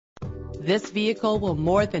This vehicle will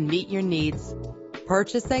more than meet your needs.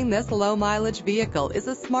 Purchasing this low-mileage vehicle is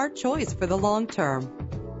a smart choice for the long term.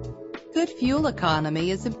 Good fuel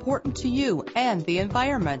economy is important to you and the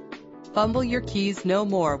environment. Fumble your keys no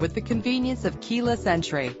more with the convenience of keyless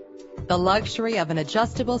entry. The luxury of an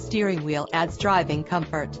adjustable steering wheel adds driving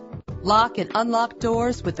comfort. Lock and unlock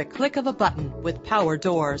doors with the click of a button with power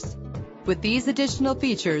doors. With these additional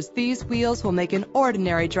features, these wheels will make an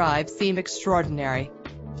ordinary drive seem extraordinary.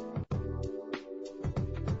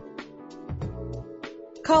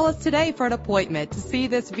 Call us today for an appointment to see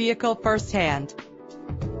this vehicle firsthand.